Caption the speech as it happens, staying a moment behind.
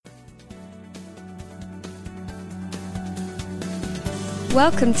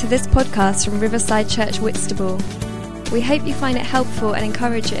Welcome to this podcast from Riverside Church Whitstable. We hope you find it helpful and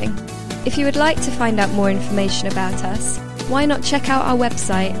encouraging. If you would like to find out more information about us, why not check out our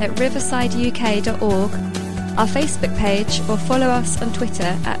website at riversideuk.org, our Facebook page, or follow us on Twitter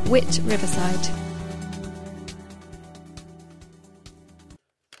at @WhitRiverside.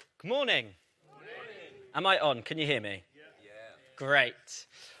 Good morning. Am I on? Can you hear me? Yeah. Great.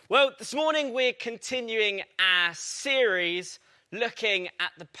 Well, this morning we're continuing our series looking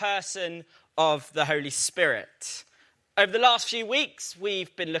at the person of the Holy Spirit. Over the last few weeks,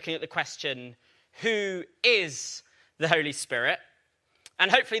 we've been looking at the question, who is the Holy Spirit?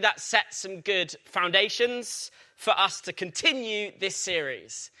 And hopefully that sets some good foundations for us to continue this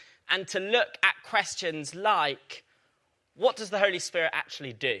series and to look at questions like, what does the Holy Spirit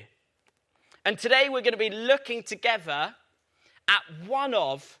actually do? And today we're going to be looking together at one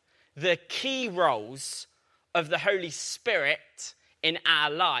of the key roles of the Holy Spirit in our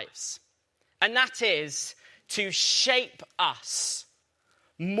lives. And that is to shape us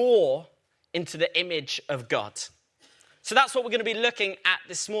more into the image of God. So that's what we're going to be looking at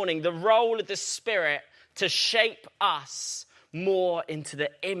this morning, the role of the Spirit to shape us more into the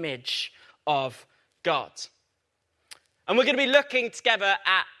image of God. And we're going to be looking together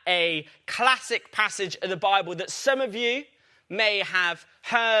at a classic passage of the Bible that some of you may have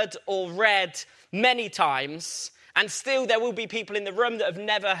heard or read many times, and still there will be people in the room that have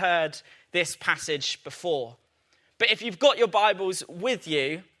never heard this passage before. But if you've got your Bibles with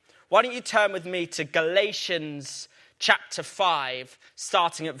you, why don't you turn with me to Galatians chapter 5,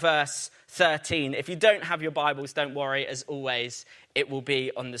 starting at verse 13. If you don't have your Bibles, don't worry, as always, it will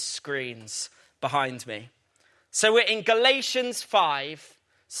be on the screens behind me. So we're in Galatians 5,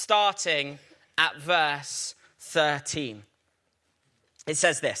 starting at verse 13. It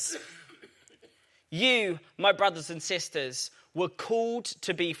says this: "You, my brothers and sisters, were called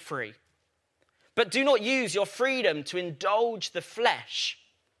to be free. But do not use your freedom to indulge the flesh.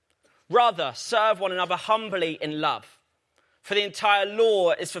 Rather, serve one another humbly in love. For the entire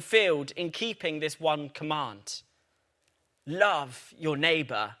law is fulfilled in keeping this one command: love your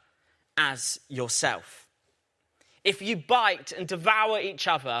neighbor as yourself. If you bite and devour each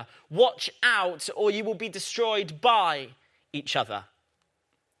other, watch out, or you will be destroyed by each other.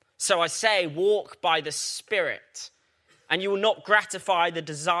 So I say, walk by the Spirit, and you will not gratify the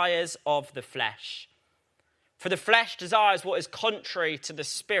desires of the flesh. For the flesh desires what is contrary to the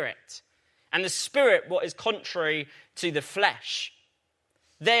Spirit, and the Spirit what is contrary to the flesh.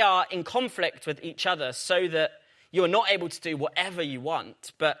 They are in conflict with each other, so that you are not able to do whatever you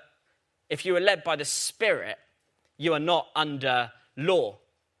want. But if you are led by the Spirit, you are not under law.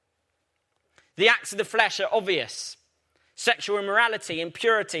 The acts of the flesh are obvious: sexual immorality,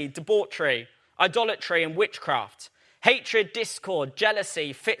 impurity, debauchery, idolatry and witchcraft, hatred, discord,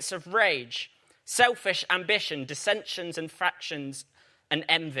 jealousy, fits of rage, selfish ambition, dissensions and factions and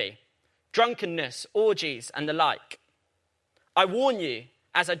envy, drunkenness, orgies and the like. I warn you,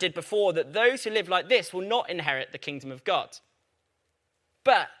 as I did before, that those who live like this will not inherit the kingdom of God.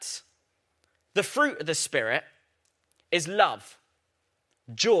 But the fruit of the Spirit is love,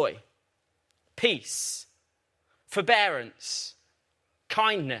 joy, peace, forbearance,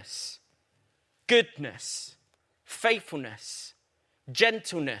 kindness, goodness, faithfulness,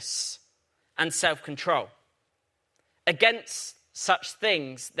 gentleness, and self-control. Against such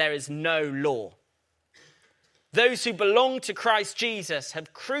things there is no law. Those who belong to Christ Jesus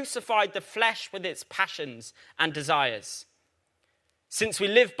have crucified the flesh with its passions and desires. Since we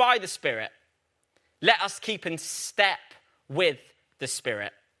live by the Spirit, let us keep in step with the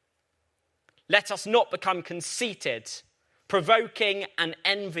Spirit. Let us not become conceited, provoking and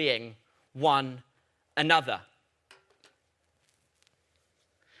envying one another."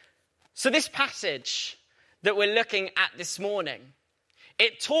 So this passage that we're looking at this morning,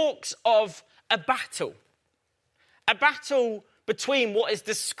 it talks of a battle between what is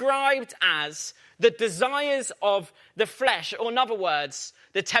described as the desires of the flesh, or in other words,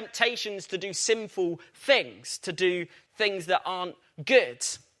 the temptations to do sinful things, to do things that aren't good,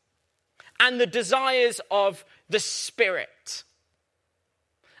 and the desires of the Spirit.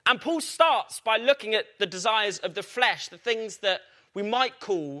 And Paul starts by looking at the desires of the flesh, the things that we might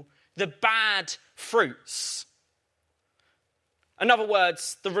call the bad fruits. In other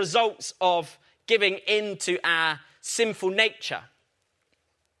words, the results of giving in to our sinful nature.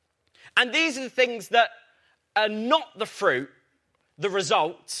 And these are the things that are not the fruit, the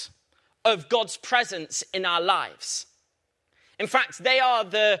result of God's presence in our lives. In fact, they are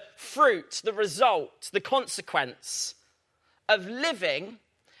the fruit, the result, the consequence of living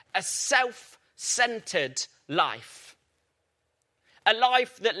a self-centered life. a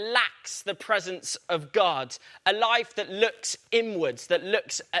life that lacks the presence of God, a life that looks inwards, that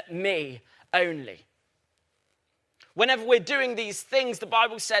looks at me only. Whenever we're doing these things, the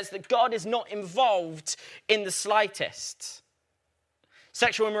Bible says that God is not involved in the slightest.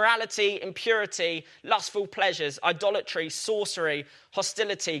 Sexual immorality, impurity, lustful pleasures, idolatry, sorcery,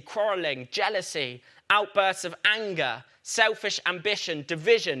 hostility, quarreling, jealousy, outbursts of anger, selfish ambition,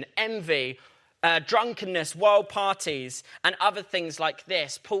 division, envy, drunkenness, wild parties, and other things like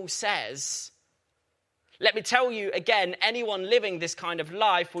this. Paul says, let me tell you again, anyone living this kind of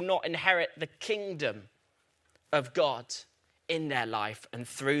life will not inherit the kingdom of God in their life and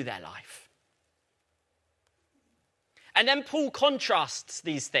through their life. And then Paul contrasts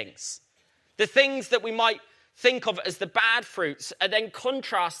these things. The things that we might think of as the bad fruits are then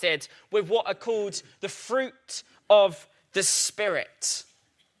contrasted with what are called the fruit of the Spirit.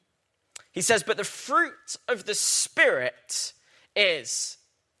 He says, but the fruit of the Spirit is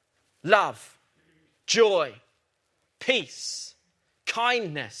love, joy, peace,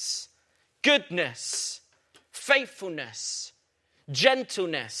 kindness, goodness, faithfulness,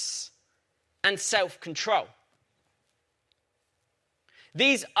 gentleness, and self-control.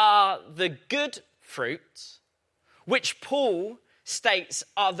 These are the good fruit, which Paul states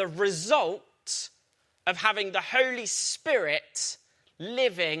are the result of having the Holy Spirit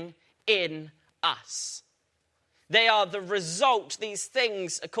living in us. They are the result, these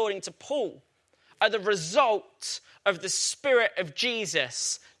things, according to Paul, are the result of the Spirit of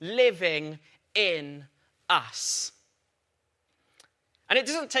Jesus living in us. And it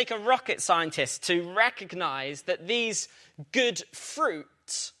doesn't take a rocket scientist to recognize that these good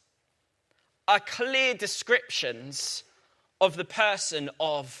fruit are clear descriptions of the person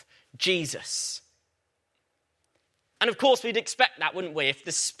of Jesus. And of course, we'd expect that, wouldn't we? If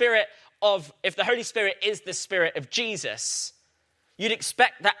the Holy Spirit is the Spirit of Jesus, you'd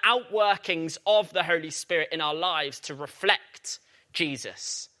expect the outworkings of the Holy Spirit in our lives to reflect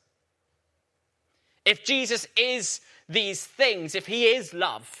Jesus. If Jesus is these things, if he is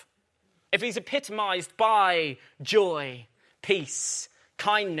love, if he's epitomized by joy, peace,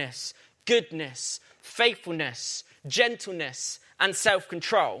 kindness, goodness, faithfulness, gentleness, and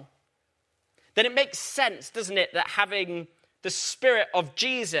self-control, then it makes sense, doesn't it, that having the Spirit of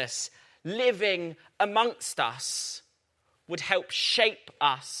Jesus living amongst us would help shape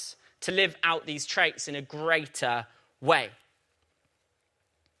us to live out these traits in a greater way.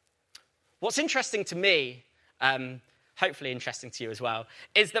 What's interesting to me, hopefully interesting to you as well,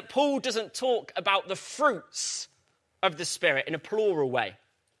 is that Paul doesn't talk about the fruits of the Spirit in a plural way.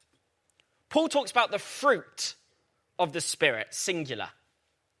 Paul talks about the fruit of the Spirit, singular.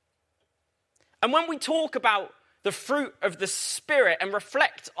 And when we talk about the fruit of the Spirit and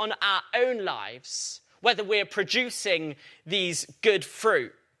reflect on our own lives, whether we're producing these good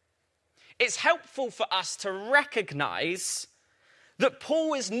fruit, it's helpful for us to recognize that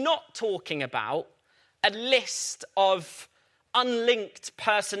Paul is not talking about a list of unlinked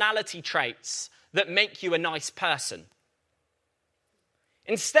personality traits that make you a nice person.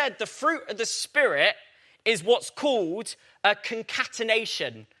 Instead, the fruit of the Spirit is what's called a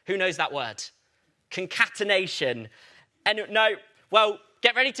concatenation. Who knows that word? Concatenation. And no, well,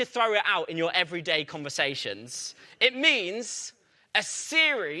 get ready to throw it out in your everyday conversations. It means a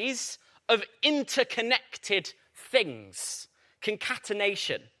series of interconnected things.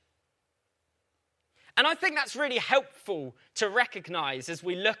 Concatenation. And I think that's really helpful to recognize as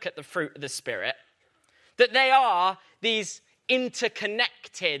we look at the fruit of the Spirit, that they are these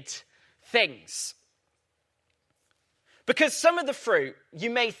interconnected things. Because some of the fruit you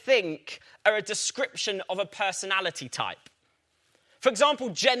may think are a description of a personality type. For example,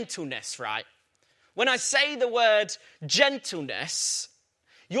 gentleness, right? When I say the word gentleness,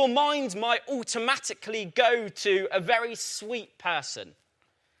 your mind might automatically go to a very sweet person,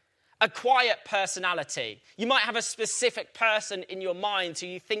 a quiet personality. You might have a specific person in your mind who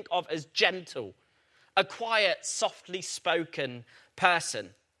you think of as gentle, a quiet, softly spoken person.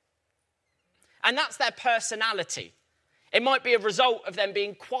 And that's their personality. It might be a result of them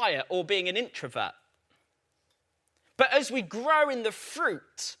being quiet or being an introvert. But as we grow in the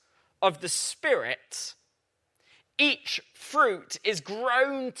fruit of the Spirit, each fruit is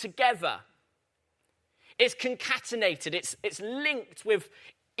grown together. It's concatenated. It's linked with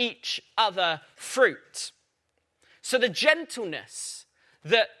each other fruit. So the gentleness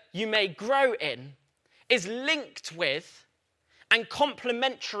that you may grow in is linked with and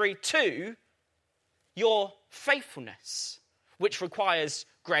complementary to your faithfulness, which requires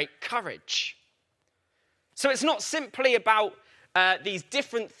great courage. So it's not simply about these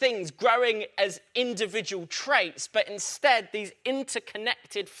different things growing as individual traits, but instead these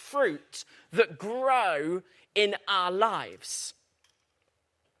interconnected fruit that grow in our lives.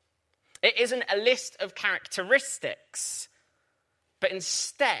 It isn't a list of characteristics, but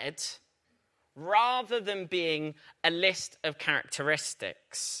instead, rather than being a list of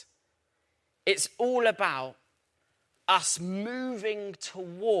characteristics, it's all about us moving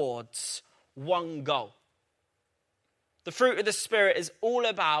towards one goal. The fruit of the Spirit is all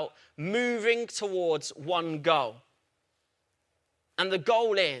about moving towards one goal. And the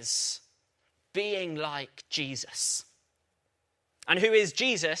goal is being like Jesus. And who is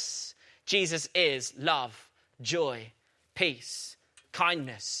Jesus? Jesus is love, joy, peace,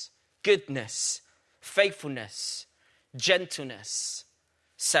 kindness, goodness, faithfulness, gentleness,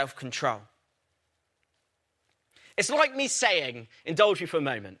 self-control. It's like me saying, indulge me for a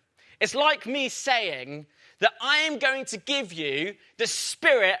moment, it's like me saying that I am going to give you the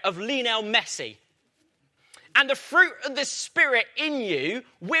spirit of Lionel Messi. And the fruit of the Spirit in you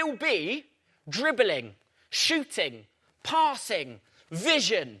will be dribbling, shooting, passing,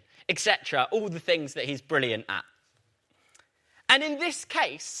 vision, etc. All the things that he's brilliant at. And in this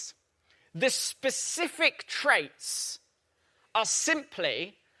case, the specific traits are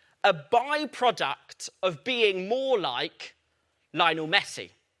simply a byproduct of being more like Lionel Messi.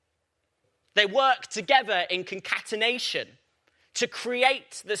 They work together in concatenation to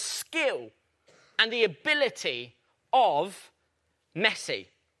create the skill and the ability of Messi.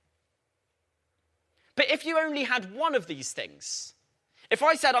 But if you only had one of these things, if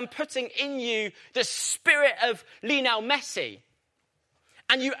I said I'm putting in you the spirit of Lionel Messi,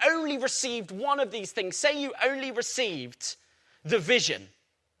 and you only received one of these things, say you only received the vision.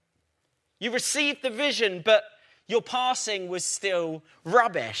 You received the vision, but your passing was still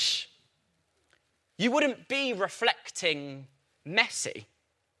rubbish. You wouldn't be reflecting Messi.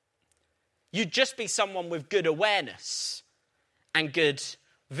 You'd just be someone with good awareness and good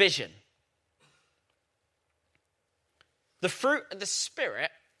vision. The fruit of the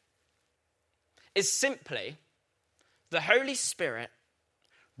Spirit is simply the Holy Spirit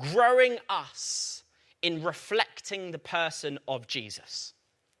growing us in reflecting the person of Jesus.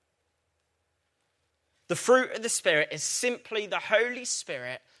 The fruit of the Spirit is simply the Holy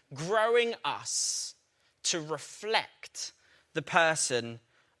Spirit growing us to reflect the person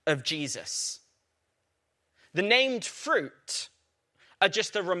of Jesus. The named fruit are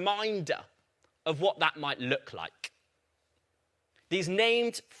just a reminder of what that might look like. These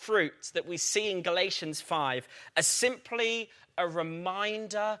named fruits that we see in Galatians 5 are simply a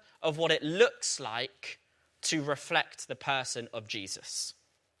reminder of what it looks like to reflect the person of Jesus.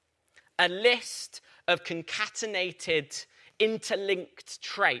 A list of concatenated, interlinked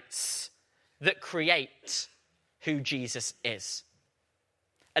traits that create who Jesus is.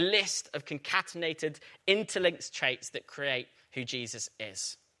 A list of concatenated, interlinked traits that create who Jesus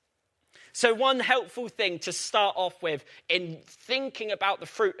is. So one helpful thing to start off with in thinking about the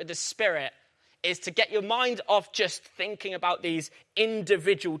fruit of the Spirit is to get your mind off just thinking about these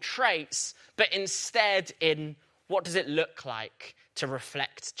individual traits, but instead in what does it look like to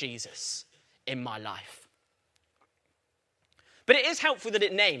reflect Jesus in my life. But it is helpful that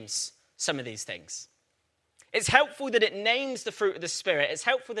it names some of these things. It's helpful that it names the fruit of the Spirit. It's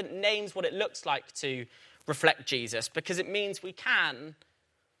helpful that it names what it looks like to reflect Jesus, because it means we can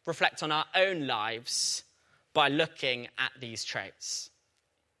reflect on our own lives by looking at these traits.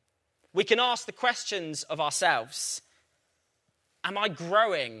 We can ask the questions of ourselves, am I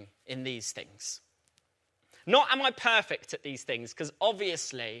growing in these things? Not am I perfect at these things, because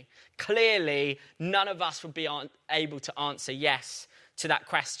obviously, clearly, none of us would be able to answer yes to that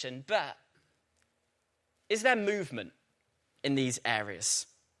question, but is there movement in these areas?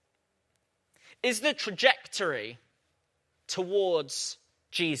 Is the trajectory towards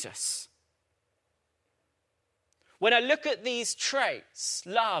Jesus? When I look at these traits,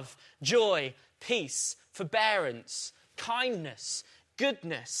 love, joy, peace, forbearance, kindness,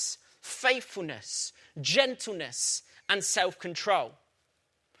 goodness, faithfulness, gentleness, and self-control.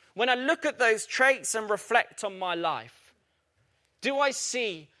 When I look at those traits and reflect on my life, do I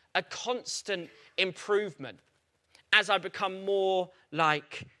see a constant improvement as I become more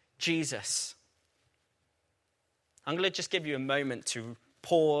like Jesus? I'm going to just give you a moment to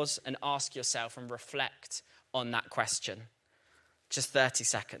pause and ask yourself and reflect on that question. Just 30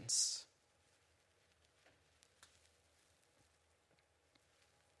 seconds.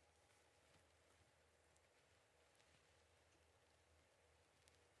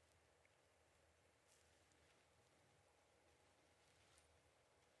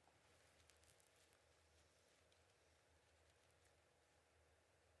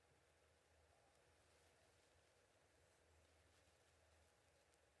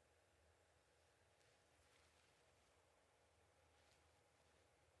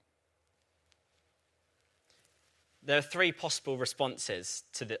 there are three possible responses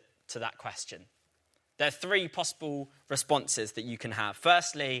to that question. There are three possible responses that you can have.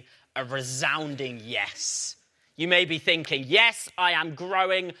 Firstly, a resounding yes. You may be thinking, yes, I am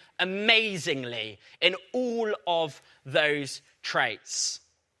growing amazingly in all of those traits.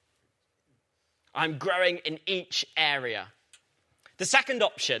 I'm growing in each area. The second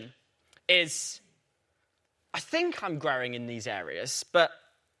option is, I think I'm growing in these areas, but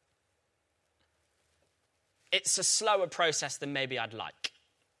it's a slower process than maybe I'd like.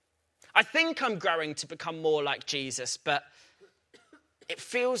 I think I'm growing to become more like Jesus, but it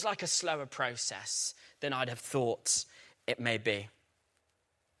feels like a slower process than I'd have thought it may be.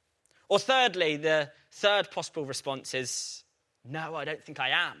 Or thirdly, the third possible response is, no, I don't think I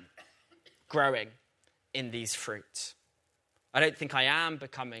am growing in these fruit. I don't think I am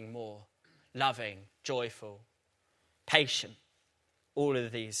becoming more loving, joyful, patient, all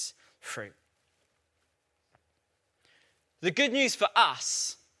of these fruit. The good news for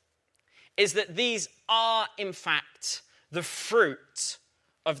us is that these are, in fact, the fruit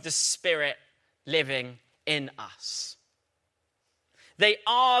of the Spirit living in us. They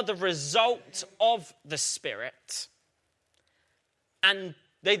are the result of the Spirit, and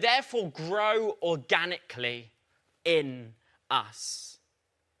they therefore grow organically in us.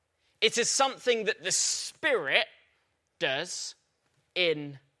 It is something that the Spirit does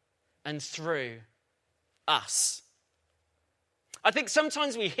in and through us. I think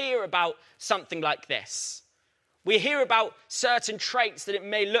sometimes we hear about something like this. We hear about certain traits that it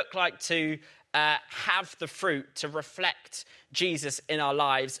may look like to have the fruit, to reflect Jesus in our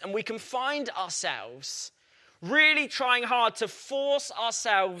lives. And we can find ourselves really trying hard to force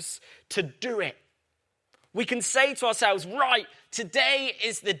ourselves to do it. We can say to ourselves, right, today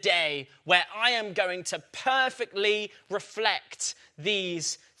is the day where I am going to perfectly reflect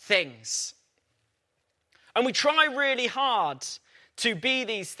these things. And we try really hard to be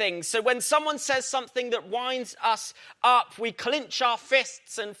these things. So when someone says something that winds us up, we clench our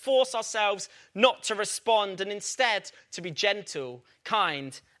fists and force ourselves not to respond and instead to be gentle,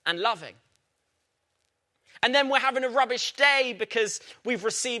 kind, and loving. And then we're having a rubbish day because we've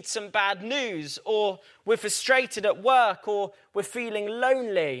received some bad news, or we're frustrated at work, or we're feeling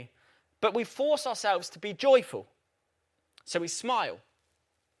lonely. But we force ourselves to be joyful. So we smile.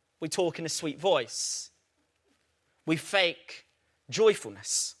 We talk in a sweet voice. We fake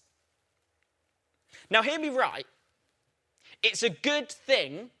joyfulness. Now, hear me right. It's a good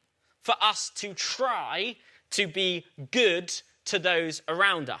thing for us to try to be good to those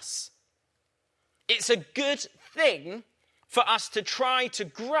around us. It's a good thing for us to try to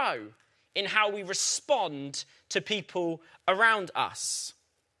grow in how we respond to people around us.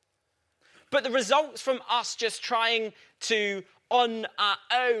 But the results from us just trying to, on our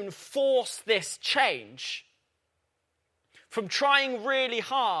own, force this change, from trying really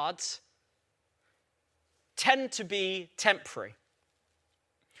hard, tend to be temporary.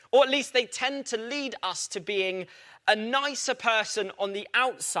 Or at least they tend to lead us to being a nicer person on the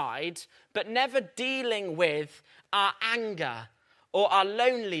outside, but never dealing with our anger or our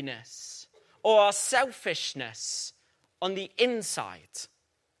loneliness or our selfishness on the inside.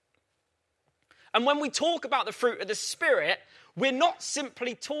 And when we talk about the fruit of the Spirit, we're not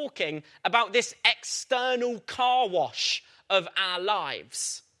simply talking about this external car wash of our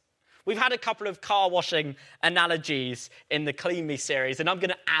lives. We've had a couple of car washing analogies in the Clean Me series, and I'm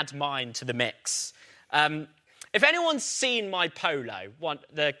going to add mine to the mix. If anyone's seen my Polo,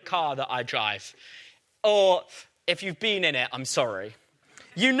 the car that I drive, or if you've been in it, I'm sorry,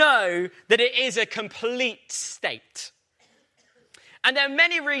 you know that it is a complete state. And there are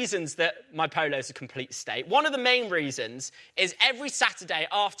many reasons that my Polo is a complete state. One of the main reasons is every Saturday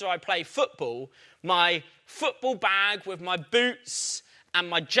after I play football, my football bag with my boots and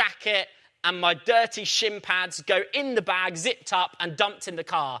my jacket and my dirty shin pads go in the bag, zipped up and dumped in the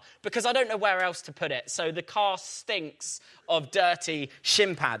car because I don't know where else to put it. So the car stinks of dirty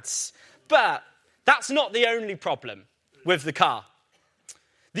shin pads. But that's not the only problem with the car.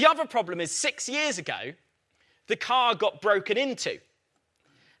 The other problem is 6 years ago, the car got broken into.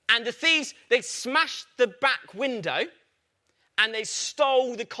 And the thieves, they smashed the back window and they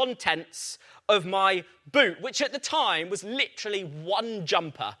stole the contents of my boot, which at the time was literally one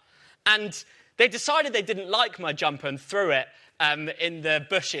jumper. And they decided they didn't like my jumper and threw it in the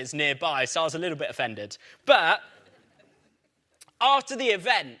bushes nearby, so I was a little bit offended. But after the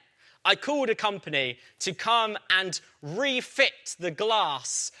event, I called a company to come and refit the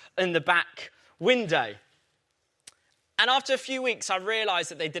glass in the back window. And after a few weeks, I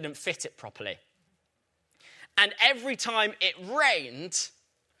realised that they didn't fit it properly. And every time it rained,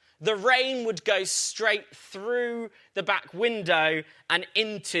 the rain would go straight through the back window and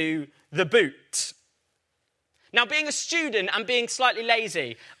into the boot. Now, being a student and being slightly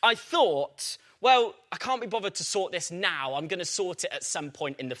lazy, I thought, well, I can't be bothered to sort this now. I'm going to sort it at some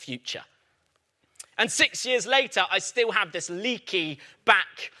point in the future. And 6 years later, I still have this leaky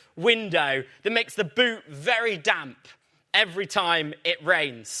back window that makes the boot very damp every time it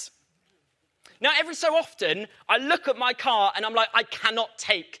rains. Now, every so often, I look at my car and I'm like, I cannot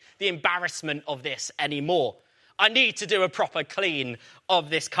take the embarrassment of this anymore. I need to do a proper clean of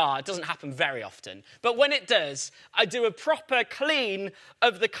this car. It doesn't happen very often. But when it does, I do a proper clean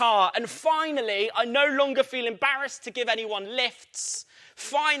of the car. And finally, I no longer feel embarrassed to give anyone lifts.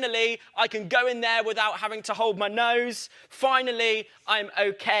 Finally, I can go in there without having to hold my nose. Finally, I'm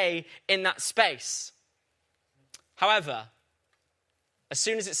okay in that space. However, as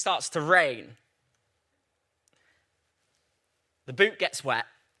soon as it starts to rain, the boot gets wet,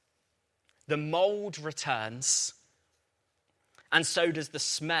 the mold returns, and so does the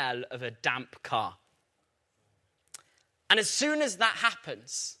smell of a damp car. And as soon as that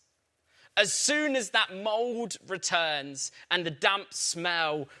happens, as soon as that mold returns and the damp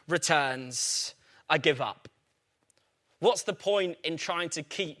smell returns, I give up. What's the point in trying to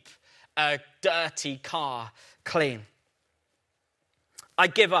keep a dirty car clean? I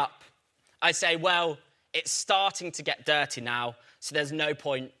give up. I say, well, it's starting to get dirty now, so there's no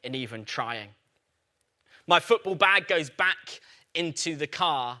point in even trying. My football bag goes back into the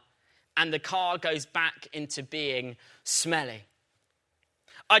car, and the car goes back into being smelly.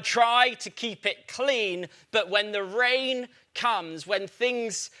 I try to keep it clean, but when the rain comes, when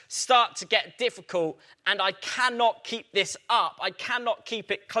things start to get difficult, and I cannot keep this up, I cannot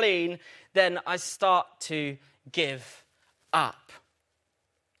keep it clean, then I start to give up.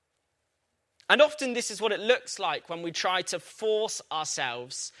 And often this is what it looks like when we try to force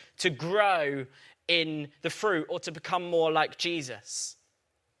ourselves to grow in the fruit or to become more like Jesus.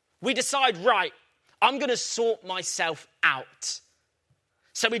 We decide, right, I'm going to sort myself out.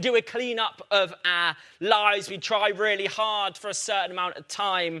 So we do a clean-up of our lives. We try really hard for a certain amount of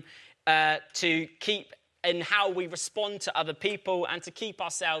time to keep in how we respond to other people and to keep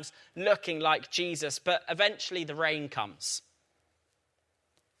ourselves looking like Jesus. But eventually the rain comes.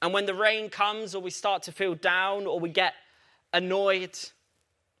 And when the rain comes, or we start to feel down, or we get annoyed,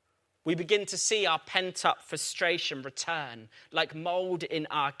 we begin to see our pent-up frustration return like mold in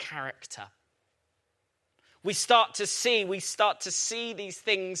our character. We start to see these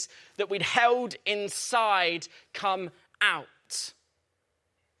things that we'd held inside come out.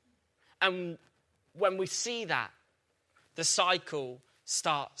 And when we see that, the cycle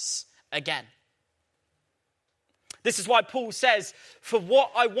starts again. This is why Paul says, for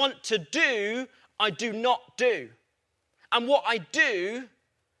what I want to do, I do not do. And what I do,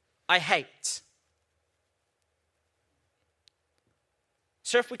 I hate.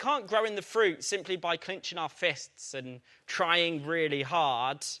 So if we can't grow in the fruit simply by clenching our fists and trying really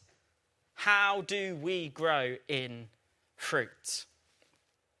hard, how do we grow in fruit?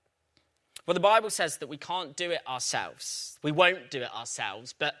 Well, the Bible says that we can't do it ourselves. We won't do it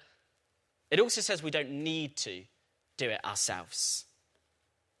ourselves, but it also says we don't need to do it ourselves.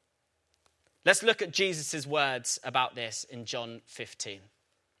 Let's look at Jesus' words about this in John 15.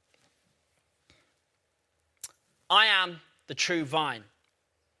 I am the true vine,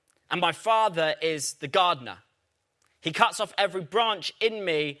 and my Father is the gardener. He cuts off every branch in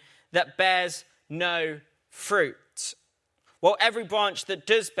me that bears no fruit, while every branch that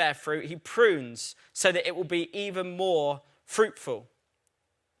does bear fruit, he prunes so that it will be even more fruitful.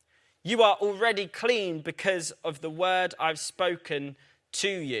 You are already clean because of the word I've spoken to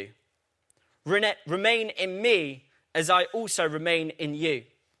you. Remain in me as I also remain in you.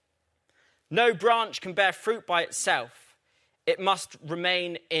 No branch can bear fruit by itself. It must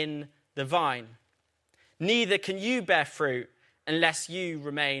remain in the vine. Neither can you bear fruit unless you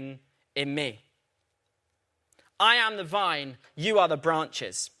remain in me. I am the vine, you are the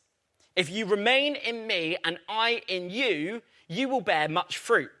branches. If you remain in me and I in you, you will bear much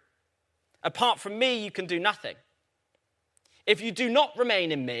fruit. Apart from me, you can do nothing. If you do not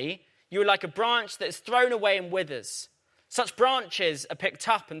remain in me, you are like a branch that is thrown away and withers. Such branches are picked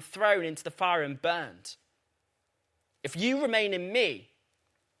up and thrown into the fire and burned. If you remain in me,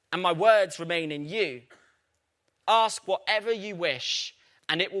 and my words remain in you, ask whatever you wish,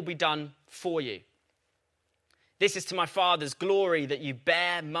 and it will be done for you. This is to my Father's glory that you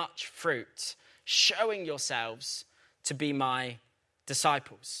bear much fruit, showing yourselves to be my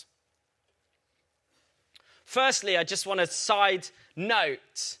disciples. Firstly, I just want to side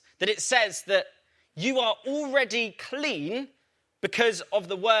note that it says that you are already clean because of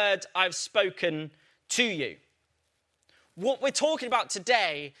the word I've spoken to you. What we're talking about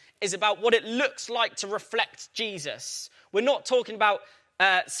today is about what it looks like to reflect Jesus. We're not talking about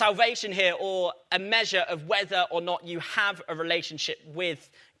salvation here or a measure of whether or not you have a relationship with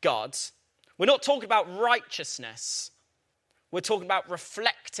God. We're not talking about righteousness. We're talking about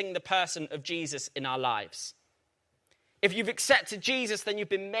reflecting the person of Jesus in our lives. If you've accepted Jesus, then you've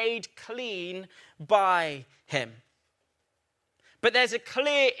been made clean by him. But there's a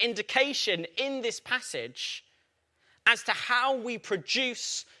clear indication in this passage as to how we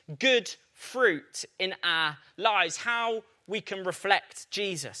produce good fruit in our lives, how we can reflect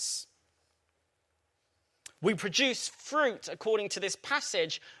Jesus. We produce fruit, according to this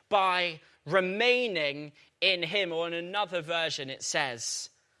passage, by remaining in him. Or in another version, it says,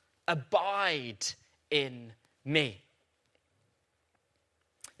 abide in me.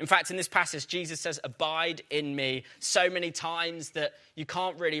 In fact, in this passage, Jesus says, abide in me, so many times that you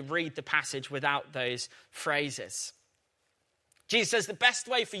can't really read the passage without those phrases. Jesus says the best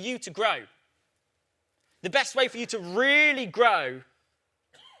way for you to grow, the best way for you to really grow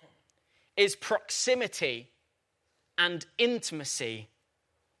is proximity and intimacy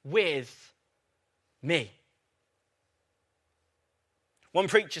with me. One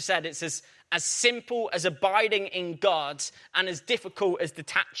preacher said it's as simple as abiding in God and as difficult as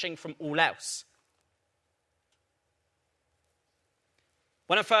detaching from all else.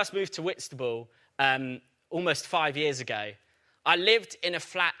 When I first moved to Whitstable almost 5 years ago, I lived in a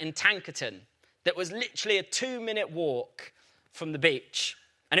flat in Tankerton that was literally a 2-minute walk from the beach,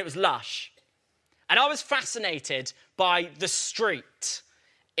 and it was lush. And I was fascinated by the street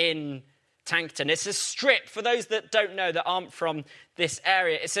in Tankerton. It's a strip, for those that don't know, that aren't from this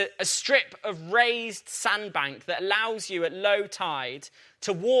area, it's a strip of raised sandbank that allows you at low tide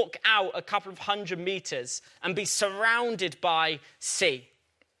to walk out a couple of 100 meters and be surrounded by sea.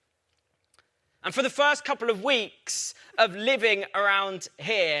 And for the first couple of weeks of living around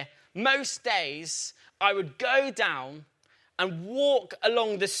here, most days I would go down and walk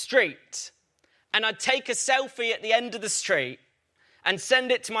along the street, and I'd take a selfie at the end of the street and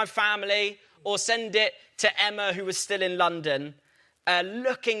send it to my family or send it to Emma, who was still in London,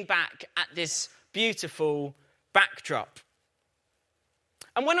 looking back at this beautiful backdrop.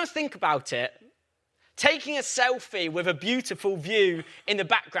 And when I think about it, taking a selfie with a beautiful view in the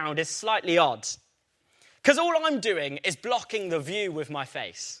background is slightly odd, because all I'm doing is blocking the view with my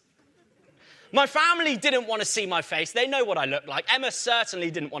face. My family didn't want to see my face. They know what I look like. Emma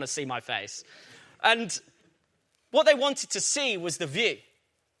certainly didn't want to see my face. And what they wanted to see was the view.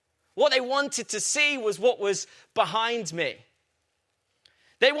 What they wanted to see was what was behind me.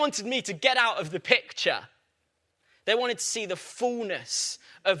 They wanted me to get out of the picture. They wanted to see the fullness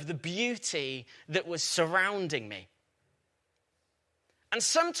of the beauty that was surrounding me. And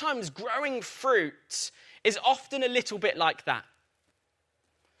sometimes growing fruit is often a little bit like that.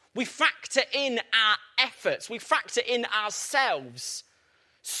 We factor in our efforts, we factor in ourselves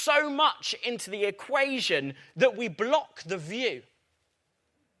so much into the equation that we block the view.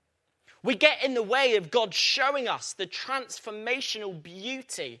 We get in the way of God showing us the transformational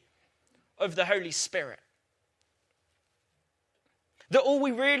beauty of the Holy Spirit. That all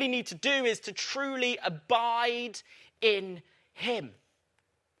we really need to do is to truly abide in him.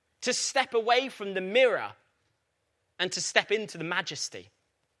 To step away from the mirror and to step into the majesty.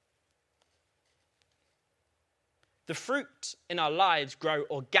 The fruit in our lives grow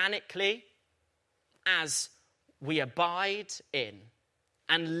organically as we abide in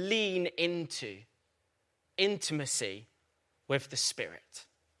and lean into intimacy with the Spirit.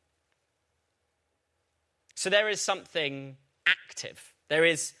 So there is something active. There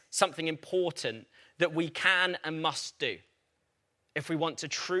is something important that we can and must do if we want to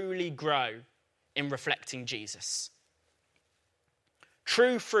truly grow in reflecting Jesus.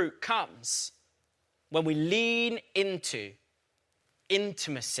 True fruit comes when we lean into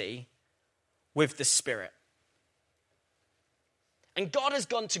intimacy with the Spirit. And God has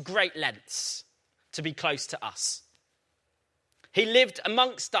gone to great lengths to be close to us. He lived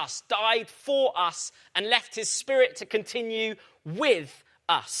amongst us, died for us, and left his Spirit to continue with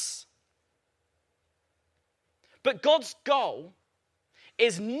us. But God's goal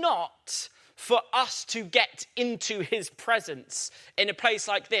is not for us to get into his presence in a place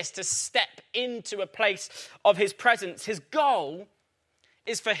like this, to step into a place of his presence. His goal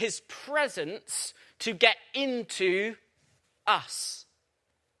is for his presence to get into us,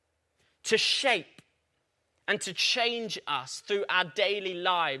 to shape and to change us through our daily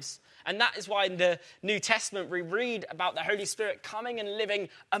lives. And that is why in the New Testament we read about the Holy Spirit coming and living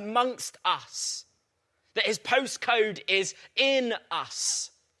amongst us. that his postcode is in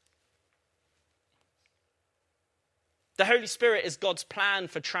us. The Holy Spirit is God's plan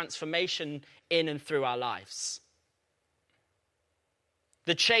for transformation in and through our lives.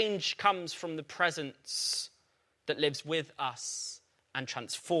 The change comes from the presence that lives with us and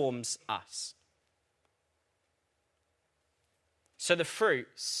transforms us. So the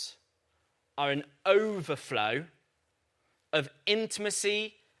fruits are an overflow of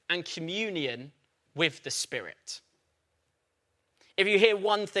intimacy and communion with the Spirit. If you hear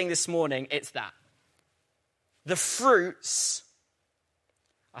one thing this morning, it's that. The fruits,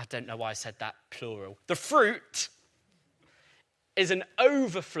 I don't know why I said that plural. The fruit is an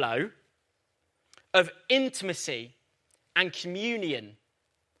overflow of intimacy and communion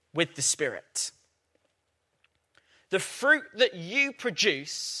with the Spirit. The fruit that you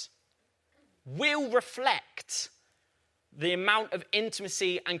produce will reflect the amount of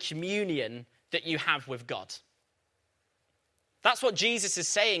intimacy and communion that you have with God. That's what Jesus is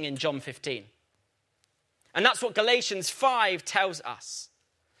saying in John 15. And that's what Galatians 5 tells us.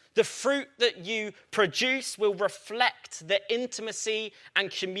 The fruit that you produce will reflect the intimacy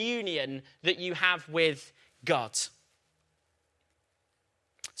and communion that you have with God.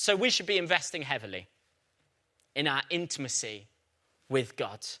 So we should be investing heavily in our intimacy with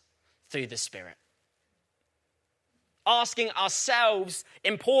God through the Spirit. Asking ourselves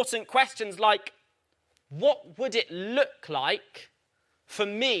important questions like, what would it look like for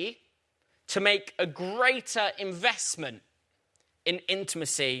me to make a greater investment in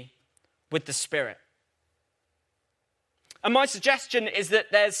intimacy with the Spirit? And my suggestion is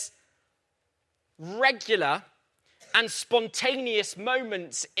that there's regular and spontaneous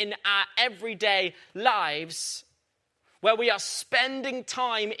moments in our everyday lives where we are spending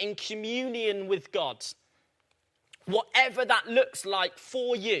time in communion with God. Whatever that looks like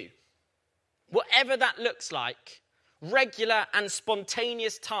for you, whatever that looks like, regular and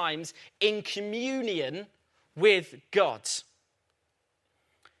spontaneous times in communion with God.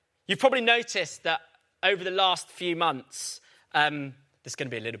 You've probably noticed that over the last few months, this is going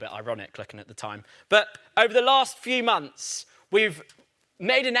to be a little bit ironic looking at the time, but over the last few months, we've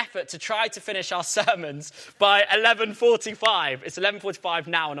made an effort to try to finish our sermons by 11:45. It's 11:45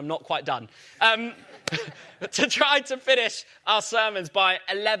 now and I'm not quite done. To try to finish our sermons by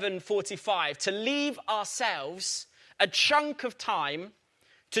 11:45, to leave ourselves a chunk of time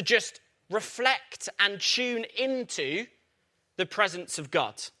to just reflect and tune into the presence of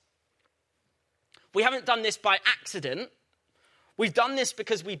God. We haven't done this by accident. We've done this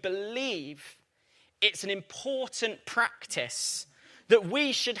because we believe it's an important practice that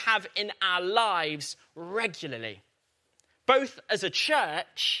we should have in our lives regularly, both as a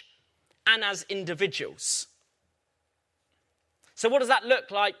church and as individuals. So what does that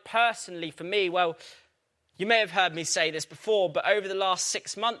look like personally for me? Well, you may have heard me say this before, but over the last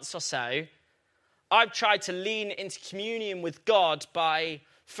 6 months or so, I've tried to lean into communion with God by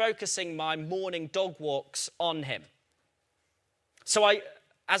focusing my morning dog walks on him. So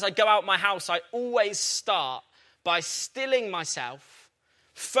as I go out my house, I always start by stilling myself,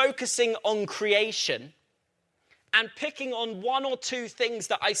 focusing on creation, and picking on one or two things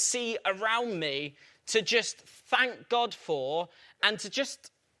that I see around me to just thank God for and to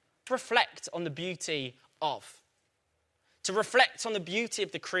just reflect on the beauty of. To reflect on the beauty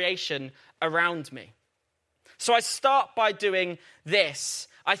of the creation around me. So I start by doing this.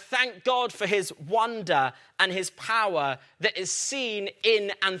 I thank God for his wonder and his power that is seen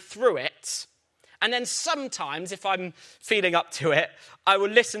in and through it. And then sometimes, if I'm feeling up to it, I will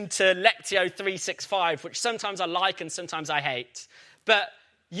listen to Lectio 365, which sometimes I like and sometimes I hate. But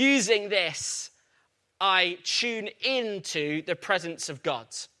using this, I tune into the presence of God.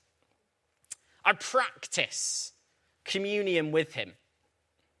 I practice communion with him.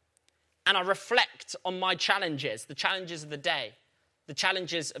 And I reflect on my challenges, the challenges of the day, the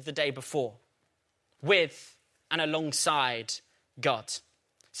challenges of the day before, with and alongside God.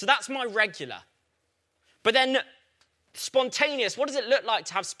 So that's my regular. But then spontaneous, what does it look like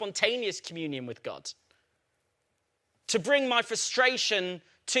to have spontaneous communion with God? To bring my frustration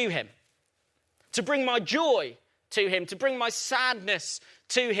to him, to bring my joy to him, to bring my sadness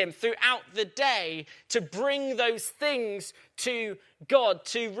to him throughout the day, to bring those things to God,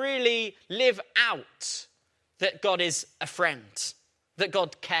 to really live out that God is a friend, that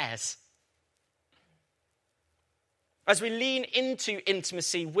God cares. As we lean into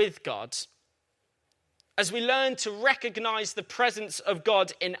intimacy with God, as we learn to recognize the presence of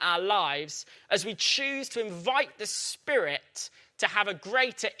God in our lives, as we choose to invite the Spirit to have a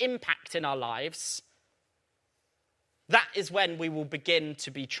greater impact in our lives, That is when we will begin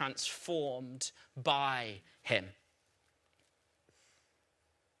to be transformed by him.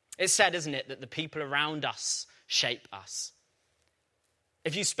 It's said, isn't it, that the people around us shape us.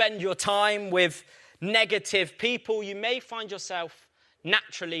 If you spend your time with negative people, you may find yourself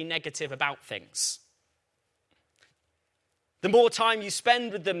naturally negative about things. The more time you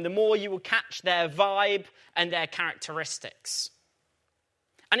spend with them, the more you will catch their vibe and their characteristics.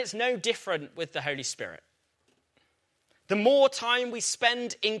 And it's no different with the Holy Spirit. The more time we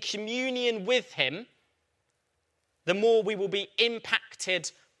spend in communion with him, the more we will be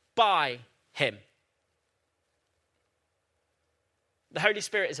impacted by him. The Holy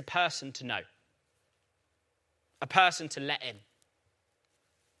Spirit is a person to know, a person to let in,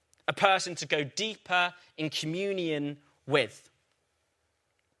 a person to go deeper in communion with.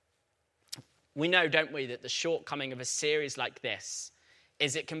 We know, don't we, that the shortcoming of a series like this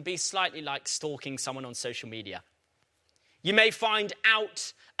is it can be slightly like stalking someone on social media. You may find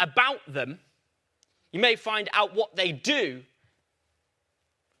out about them, you may find out what they do,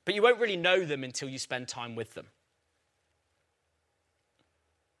 but you won't really know them until you spend time with them.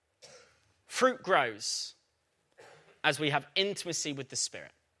 Fruit grows as we have intimacy with the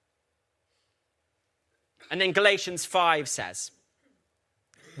Spirit. And then Galatians 5 says,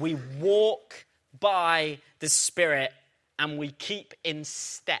 we walk by the Spirit and we keep in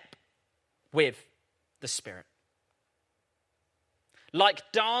step with the Spirit.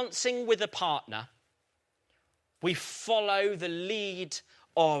 Like dancing with a partner, we follow the lead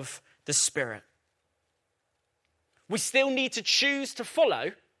of the Spirit. We still need to choose to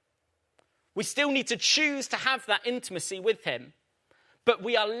follow. We still need to choose to have that intimacy with him. But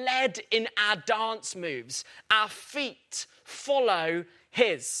we are led in our dance moves. Our feet follow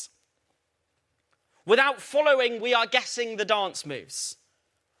his. Without following, we are guessing the dance moves.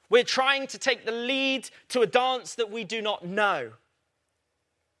 We're trying to take the lead to a dance that we do not know.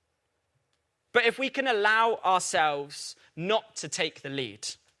 But if we can allow ourselves not to take the lead,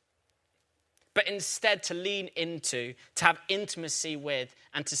 but instead to lean into, to have intimacy with,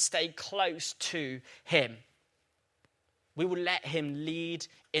 and to stay close to him, we will let him lead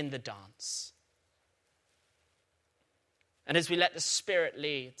in the dance. And as we let the Spirit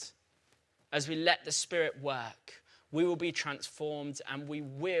lead, as we let the Spirit work, we will be transformed and we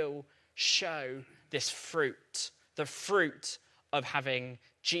will show this fruit, the fruit of having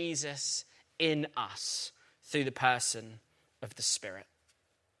Jesus in us through the person of the Spirit.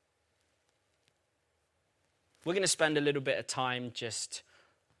 We're going to spend a little bit of time just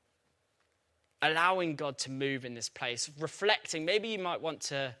allowing God to move in this place, reflecting. Maybe you might want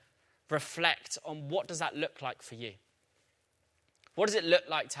to reflect on what does that look like for you? What does it look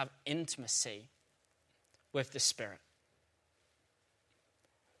like to have intimacy with the Spirit?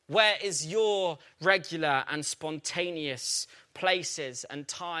 Where is your regular and spontaneous places and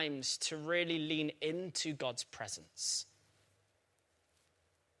times to really lean into God's presence?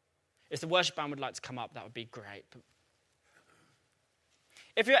 If the worship band would like to come up, that would be great. But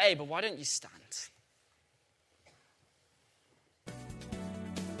if you're able, why don't you stand?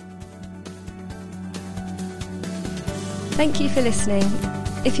 Thank you for listening.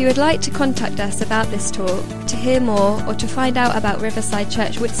 If you would like to contact us about this talk, to hear more, or to find out about Riverside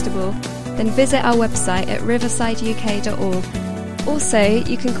Church Whitstable, then visit our website at riversideuk.org. Also,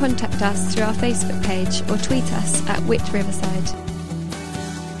 you can contact us through our Facebook page or tweet us at Whit Riverside.